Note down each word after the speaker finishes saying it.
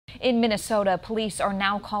In Minnesota, police are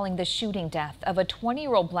now calling the shooting death of a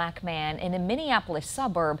 20-year-old black man in a Minneapolis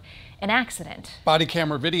suburb an accident. Body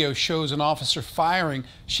camera video shows an officer firing.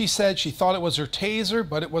 She said she thought it was her taser,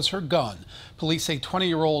 but it was her gun. Police say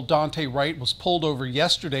 20-year-old Dante Wright was pulled over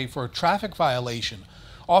yesterday for a traffic violation.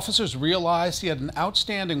 Officers realized he had an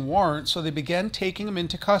outstanding warrant, so they began taking him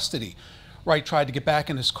into custody. Wright tried to get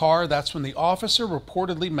back in his car. That's when the officer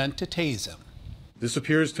reportedly meant to tase him. This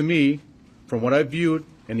appears to me, from what I viewed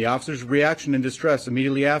and the officer's reaction and distress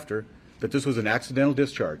immediately after, that this was an accidental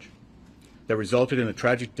discharge that resulted in the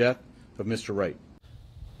tragic death of Mr. Wright.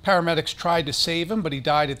 Paramedics tried to save him, but he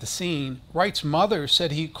died at the scene. Wright's mother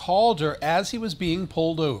said he called her as he was being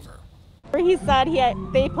pulled over. He said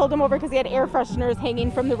they pulled him over because he had air fresheners hanging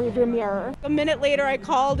from the rearview mirror. A minute later I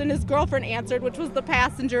called and his girlfriend answered, which was the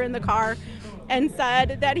passenger in the car, and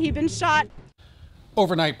said that he'd been shot.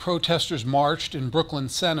 Overnight, protesters marched in Brooklyn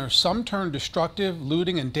Center. Some turned destructive,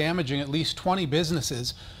 looting and damaging at least 20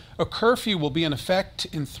 businesses. A curfew will be in effect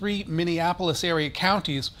in 3 Minneapolis area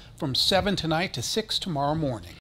counties from 7 tonight to 6 tomorrow morning.